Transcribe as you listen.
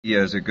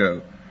years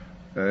ago,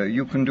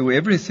 you can do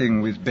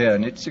everything with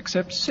bayonets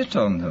except sit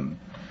on them.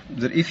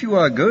 That if you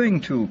are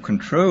going to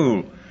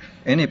control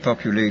any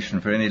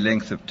population for any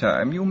length of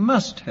time, you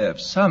must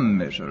have some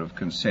measure of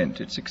consent.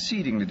 It's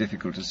exceedingly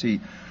difficult to see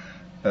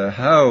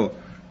how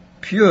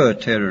pure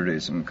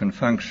terrorism can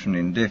function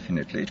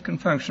indefinitely. It can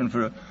function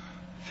for a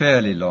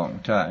fairly long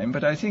time,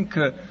 but I think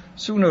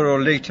sooner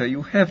or later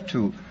you have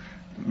to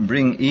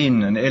bring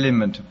in an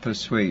element of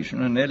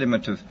persuasion, an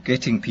element of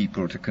getting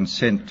people to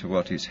consent to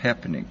what is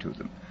happening to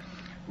them.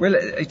 Well,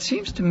 it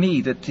seems to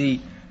me that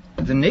the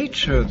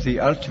nature of the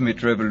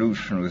ultimate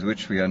revolution with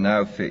which we are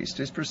now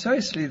faced is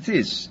precisely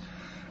this,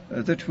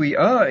 that we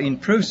are in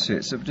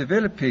process of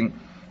developing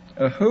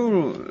a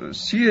whole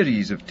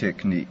series of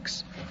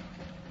techniques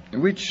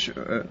which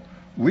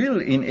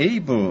will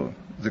enable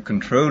the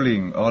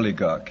controlling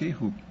oligarchy,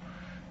 who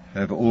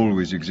have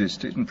always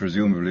existed and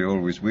presumably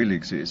always will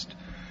exist,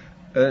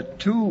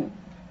 to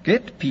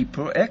get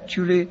people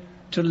actually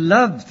to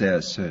love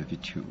their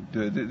servitude.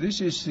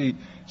 This is,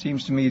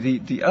 seems to me,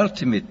 the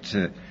ultimate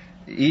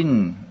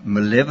in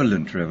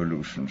malevolent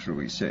revolution, shall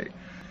we say.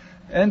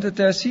 And that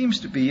there seems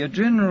to be a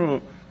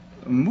general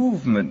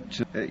movement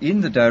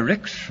in the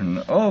direction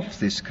of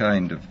this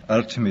kind of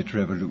ultimate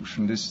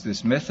revolution,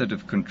 this method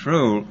of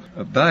control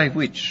by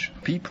which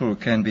people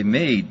can be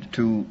made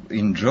to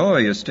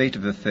enjoy a state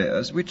of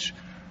affairs which,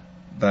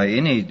 by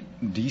any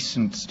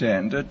decent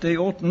standard, they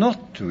ought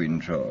not to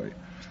enjoy.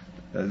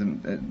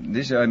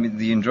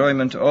 The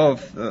enjoyment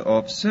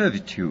of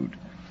servitude.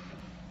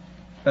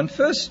 And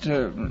first,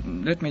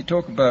 let me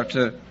talk about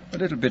a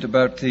little bit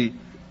about the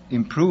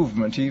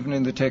improvement even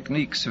in the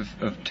techniques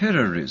of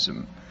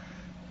terrorism.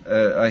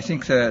 I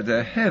think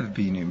there have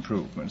been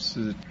improvements.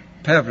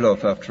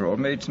 Pavlov, after all,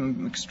 made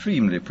some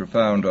extremely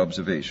profound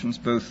observations,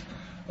 both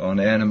on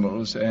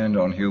animals and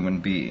on human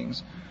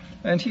beings.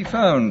 And he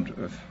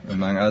found,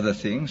 among other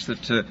things,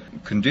 that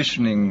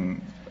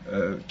conditioning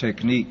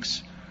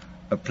techniques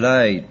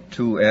applied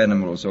to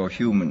animals or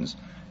humans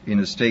in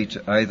a state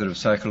either of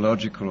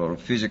psychological or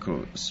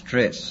physical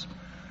stress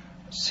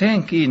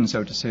sank in,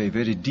 so to say,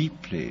 very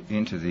deeply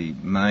into the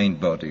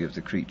mind-body of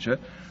the creature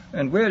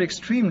and were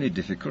extremely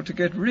difficult to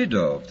get rid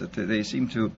of, that they seem to